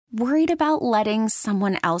Worried about letting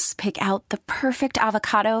someone else pick out the perfect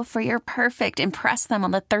avocado for your perfect impress them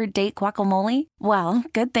on the third date guacamole? Well,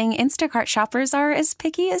 good thing Instacart shoppers are as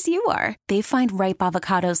picky as you are. They find ripe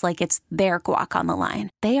avocados like it's their guac on the line.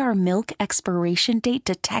 They are milk expiration date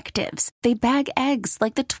detectives. They bag eggs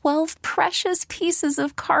like the 12 precious pieces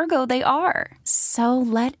of cargo they are. So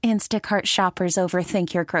let Instacart shoppers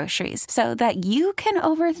overthink your groceries so that you can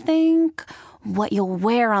overthink what you'll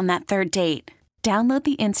wear on that third date. Download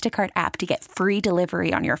the Instacart app to get free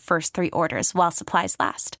delivery on your first 3 orders while supplies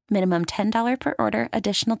last. Minimum $10 per order.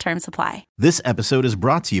 Additional terms apply. This episode is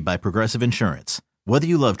brought to you by Progressive Insurance. Whether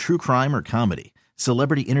you love true crime or comedy,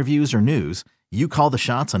 celebrity interviews or news, you call the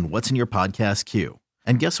shots on what's in your podcast queue.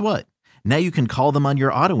 And guess what? Now you can call them on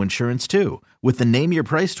your auto insurance too with the Name Your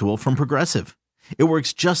Price tool from Progressive. It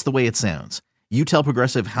works just the way it sounds. You tell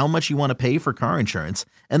Progressive how much you want to pay for car insurance,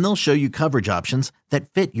 and they'll show you coverage options that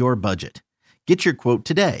fit your budget. Get your quote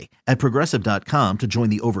today at Progressive.com to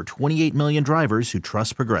join the over 28 million drivers who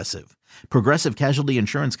trust Progressive. Progressive Casualty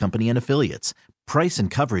Insurance Company and Affiliates. Price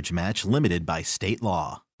and coverage match limited by state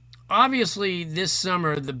law. Obviously, this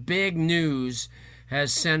summer, the big news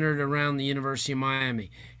has centered around the University of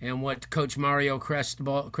Miami and what Coach Mario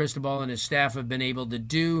Cristobal and his staff have been able to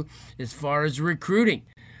do as far as recruiting.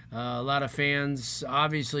 A lot of fans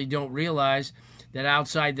obviously don't realize that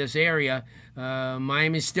outside this area,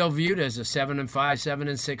 Miami is still viewed as a 7-5,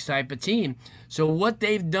 7-6 type of team. So what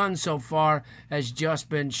they've done so far has just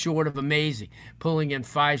been short of amazing. Pulling in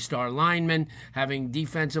 5-star linemen, having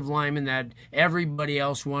defensive linemen that everybody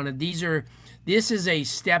else wanted. This is a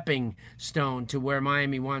stepping stone to where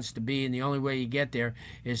Miami wants to be, and the only way you get there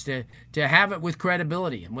is to have it with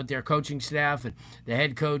credibility and with their coaching staff and the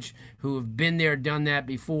head coach who have been there, done that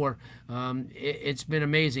before. It's been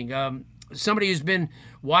amazing. Somebody who's been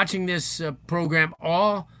watching this program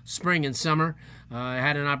all spring and summer. I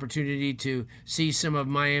had an opportunity to see some of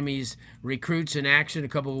Miami's recruits in action a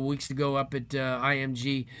couple of weeks ago up at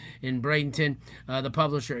IMG in Bradenton. The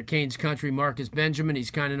publisher at Canes Country, Marcus Benjamin,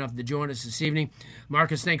 he's kind enough to join us this evening.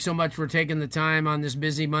 Marcus, thanks so much for taking the time on this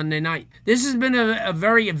busy Monday night. This has been a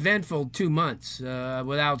very eventful 2 months,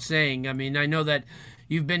 without saying. I mean, I know that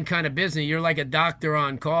you've been kind of busy. You're like a doctor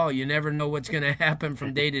on call. You never know what's going to happen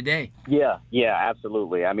from day to day. Yeah,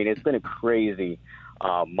 absolutely. I mean, it's been a crazy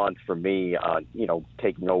month for me,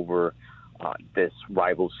 taking over this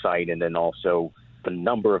rival site and then also the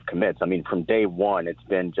number of commits. I mean, from day one, it's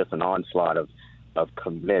been just an onslaught of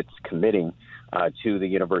committing to the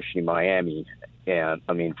University of Miami. And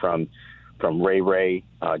I mean, from Ray,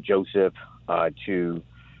 Joseph to,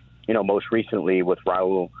 most recently with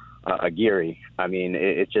Raul Aguirre. I mean,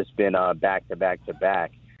 it's just been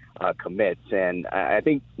back-to-back commits. And I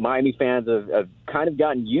think Miami fans have kind of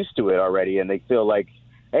gotten used to it already, and they feel like,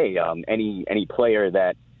 hey, any player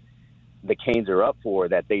that the Canes are up for,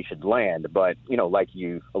 that they should land. But, like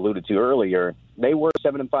you alluded to earlier, they were a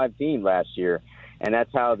 7-5 team last year, and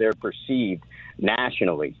that's how they're perceived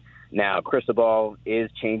nationally. Now, Cristobal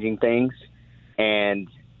is changing things, and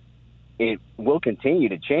it will continue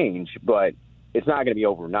to change, but it's not going to be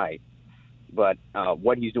overnight. But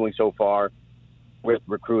what he's doing so far with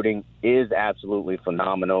recruiting is absolutely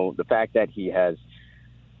phenomenal. The fact that he has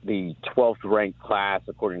the 12th ranked class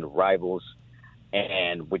according to Rivals,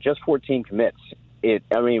 and with just 14 commits, it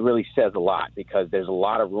really says a lot, because there's a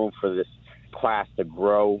lot of room for this class to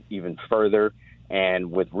grow even further.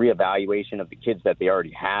 And with reevaluation of the kids that they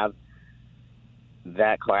already have,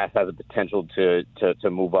 that class has the potential to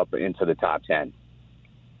move up into the top 10.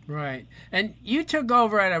 Right. And you took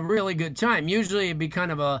over at a really good time. Usually it'd be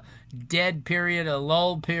kind of a dead period, a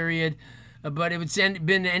lull period, but it's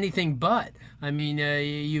been anything but. I mean,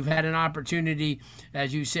 you've had an opportunity,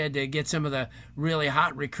 as you said, to get some of the really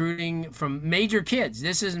hot recruiting from major kids.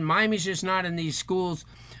 Miami's just not in these schools,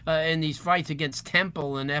 in these fights against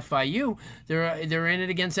Temple and FIU. They're in it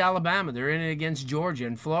against Alabama. They're in it against Georgia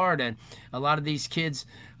and Florida. And a lot of these kids,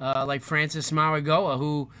 like Francis Mauigoa,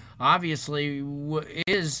 who obviously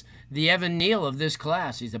is the Evan Neal of this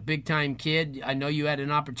class. He's a big-time kid. I know you had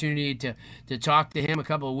an opportunity to talk to him a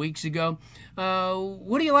couple of weeks ago.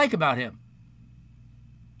 What do you like about him?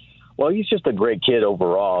 Well, he's just a great kid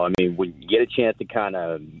overall. I mean, when you get a chance to kind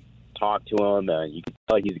of talk to him, you can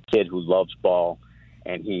tell he's a kid who loves ball,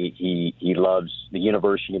 and he loves the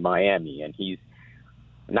University of Miami. And he's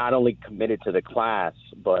not only committed to the class,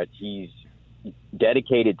 but he's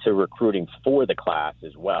dedicated to recruiting for the class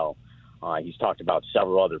as well. He's talked about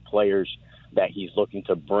several other players that he's looking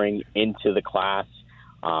to bring into the class.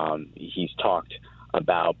 He's talked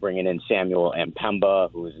about bringing in Samuel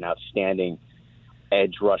Mpemba, who is an outstanding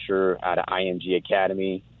edge rusher out of IMG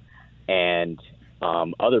Academy. And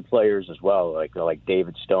other players as well, like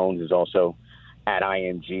David Stone, who's also at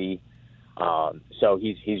IMG. So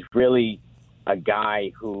he's really a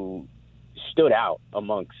guy who stood out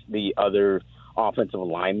amongst the other offensive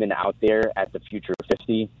linemen out there at the Future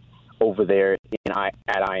 50 over there at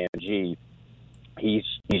IMG. He's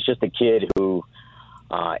just a kid who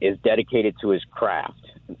is dedicated to his craft,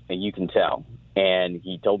 and you can tell. And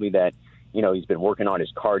he told me that, he's been working on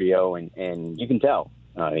his cardio, and you can tell.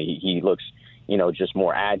 He looks, just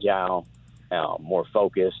more agile, more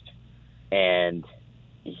focused, and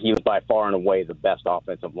he was by far and away the best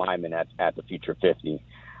offensive lineman at the Future 50.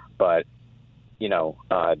 But,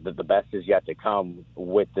 the best is yet to come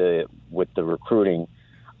with the recruiting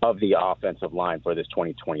of the offensive line for this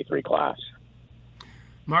 2023 class.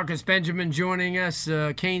 Marcus Benjamin joining us,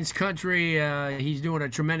 Canes Country. He's doing a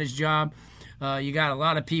tremendous job. You got a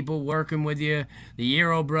lot of people working with you. The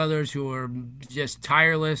Eero brothers, who are just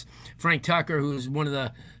tireless. Frank Tucker, who's one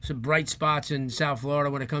of some bright spots in South Florida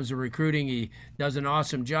when it comes to recruiting. He does an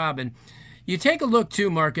awesome job. And you take a look, too,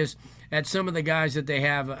 Marcus, at some of the guys that they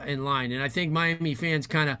have in line. And I think Miami fans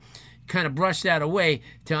kind of brush that away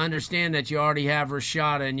to understand that you already have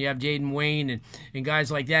Rashada and you have Jaden Wayne and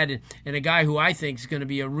guys like that. And a guy who I think is going to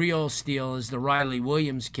be a real steal is the Riley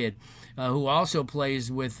Williams kid, who also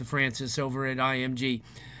plays with Francis over at IMG.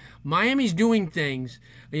 Miami's doing things,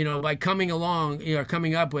 by coming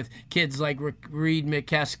up with kids like Reed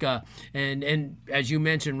McKeska and as you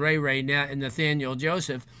mentioned, Ray and Nathaniel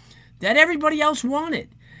Joseph, that everybody else wanted.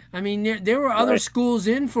 I mean, there were other schools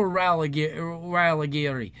in for Raleigh. They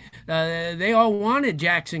all wanted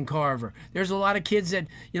Jackson Carver. There's a lot of kids that,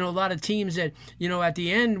 a lot of teams that, at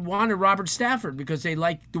the end wanted Robert Stafford because they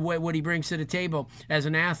liked what he brings to the table as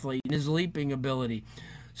an athlete and his leaping ability.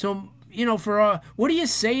 So, what do you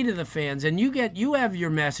say to the fans? And you have your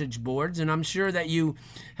message boards, and I'm sure that you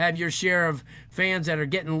have your share of fans that are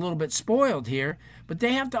getting a little bit spoiled here, but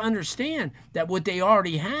they have to understand that what they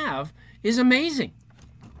already have is amazing.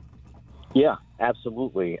 Yeah,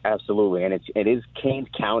 absolutely. And it is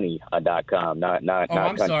CanesCounty.com, not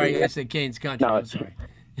I'm country. Sorry, I said Canes Country. No, I'm sorry.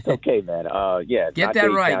 It's okay, man. Yeah, get that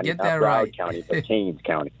right. Get that right. County, but Canes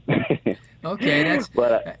County. Okay, that's.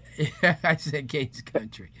 But I said Canes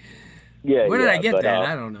Country. Yeah. Where did I get that?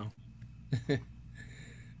 I don't know.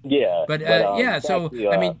 Yeah. But so actually,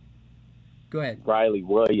 I mean, go ahead. Riley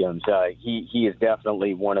Williams. He is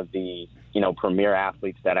definitely one of the premier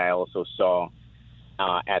athletes that I also saw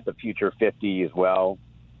at the Future 50 as well.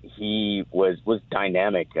 He was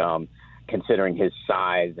dynamic, considering his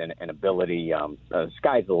size and ability.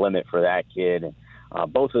 Sky's the limit for that kid.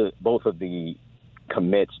 Both of the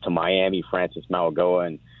commits to Miami, Francis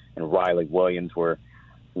Mauigoa and Riley Williams, were,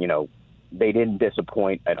 they didn't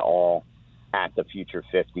disappoint at all at the Future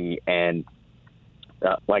 50. And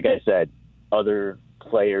like I said, other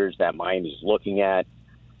players that Miami's looking at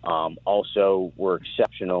also were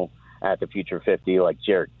exceptional at the Future 50, like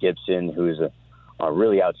Jarrett Gibson, who is a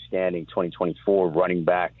really outstanding 2024 running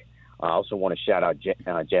back. I also want to shout out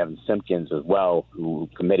Javon Simpkins as well, who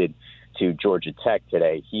committed to Georgia Tech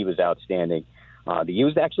today. He was outstanding. He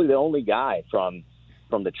was actually the only guy from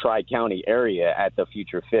the Tri-County area at the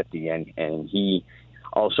Future 50, and he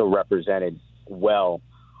also represented well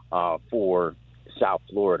for South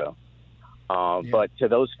Florida. But to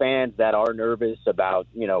those fans that are nervous about,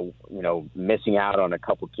 missing out on a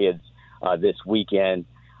couple kids this weekend,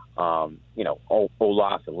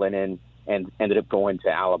 Olaf Lennon and ended up going to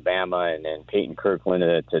Alabama, and then Peyton Kirkland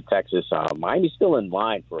to Texas. Miami's still in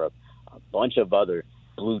line for a bunch of other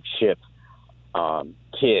blue chip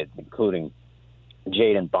kids, including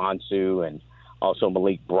Jaden Bonsu and also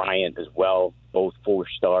Malik Bryant as well, both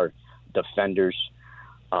 4-star defenders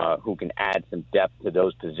who can add some depth to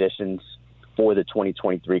those positions for the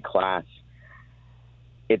 2023 class.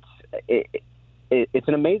 It's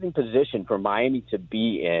an amazing position for Miami to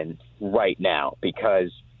be in right now,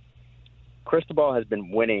 because Cristobal has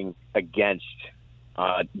been winning against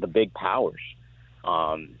the big powers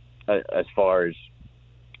as far as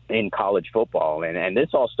in college football. And this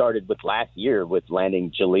all started with last year with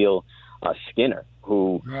landing Jaleel Skinner,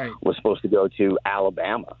 who was supposed to go to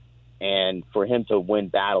Alabama. And for him to win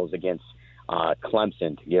battles against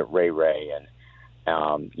Clemson to get Ray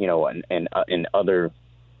and other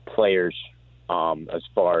players as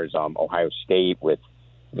far as Ohio State with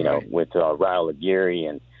Ryle Aguirre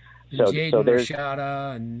and so there's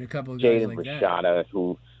Rashada and a couple of guys like Rashada,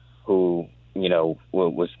 who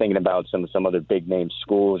was thinking about some other big name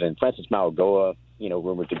schools, and Francis Mauigoa,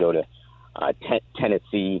 rumored to go to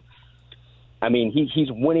Tennessee. I mean, he's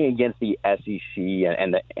winning against the SEC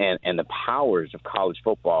and the powers of college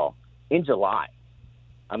football in July.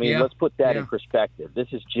 I mean, let's put that in perspective. This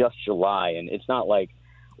is just July, and it's not like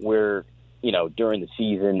we're, during the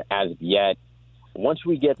season as of yet. Once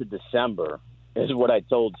we get to December, this is what I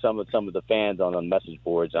told some of the fans on the message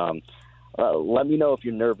boards. Let me know if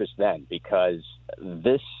you're nervous then, because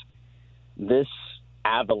this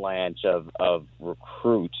avalanche of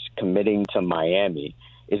recruits committing to Miami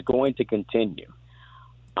is going to continue.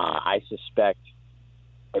 I suspect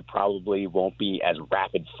it probably won't be as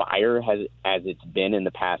rapid fire as it's been in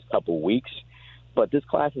the past couple weeks, but this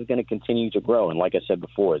class is going to continue to grow. And like I said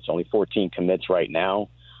before, it's only 14 commits right now,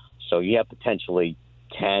 so you have potentially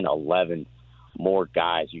 10, 11 more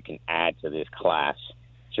guys you can add to this class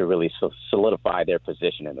to really solidify their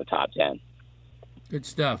position in the top 10. Good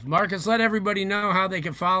stuff. Marcus, let everybody know how they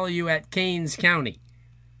can follow you at Canes County.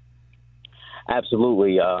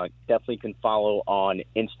 Absolutely. Definitely can follow on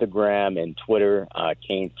Instagram and Twitter,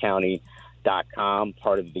 CanesCounty.com,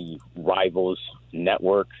 part of the Rivals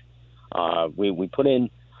Network. We put in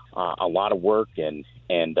a lot of work and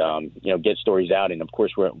get stories out. And, of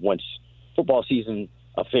course, once football season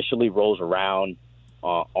officially rolls around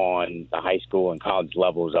on the high school and college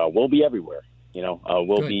levels, we'll be everywhere.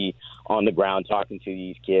 We'll be on the ground talking to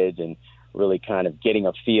these kids and really kind of getting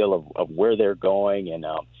a feel of where they're going and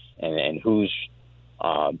who's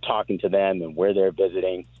talking to them and where they're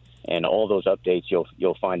visiting, and all those updates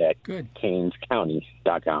you'll find at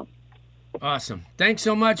CanesCounty.com. Awesome. Thanks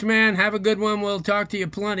so much, man. Have a good one. We'll talk to you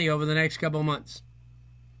plenty over the next couple of months.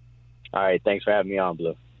 All right. Thanks for having me on,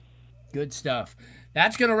 Blue. Good stuff.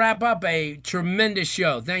 That's going to wrap up a tremendous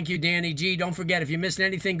show. Thank you, Danny G. Don't forget, if you missed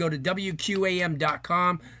anything, go to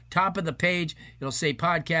WQAM.com. Top of the page, it'll say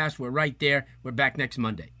podcast. We're right there. We're back next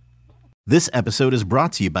Monday. This episode is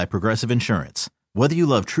brought to you by Progressive Insurance. Whether you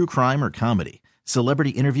love true crime or comedy,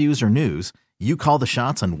 celebrity interviews or news, you call the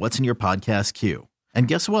shots on what's in your podcast queue. And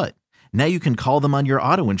guess what? Now you can call them on your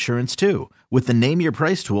auto insurance too with the Name Your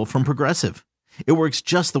Price tool from Progressive. It works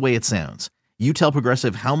just the way it sounds. You tell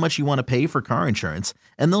Progressive how much you want to pay for car insurance,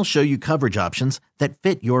 and they'll show you coverage options that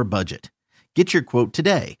fit your budget. Get your quote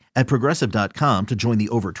today at Progressive.com to join the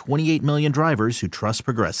over 28 million drivers who trust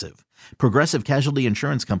Progressive. Progressive Casualty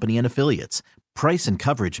Insurance Company and Affiliates. Price and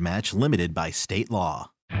coverage match limited by state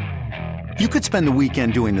law. You could spend the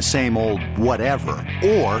weekend doing the same old whatever,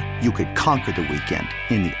 or you could conquer the weekend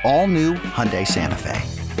in the all-new Hyundai Santa Fe.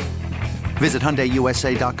 Visit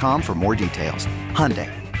HyundaiUSA.com for more details.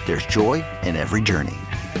 Hyundai. There's joy in every journey.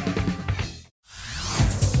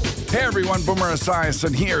 Hey everyone, Boomer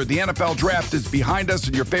Esiason here. The NFL Draft is behind us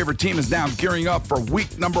and your favorite team is now gearing up for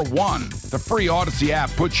week number 1. The free Odyssey app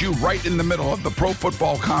puts you right in the middle of the pro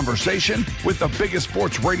football conversation with the biggest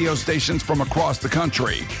sports radio stations from across the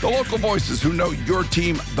country. The local voices who know your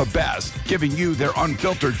team the best, giving you their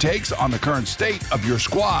unfiltered takes on the current state of your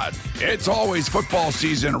squad. It's always football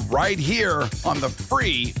season right here on the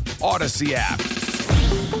free Odyssey app.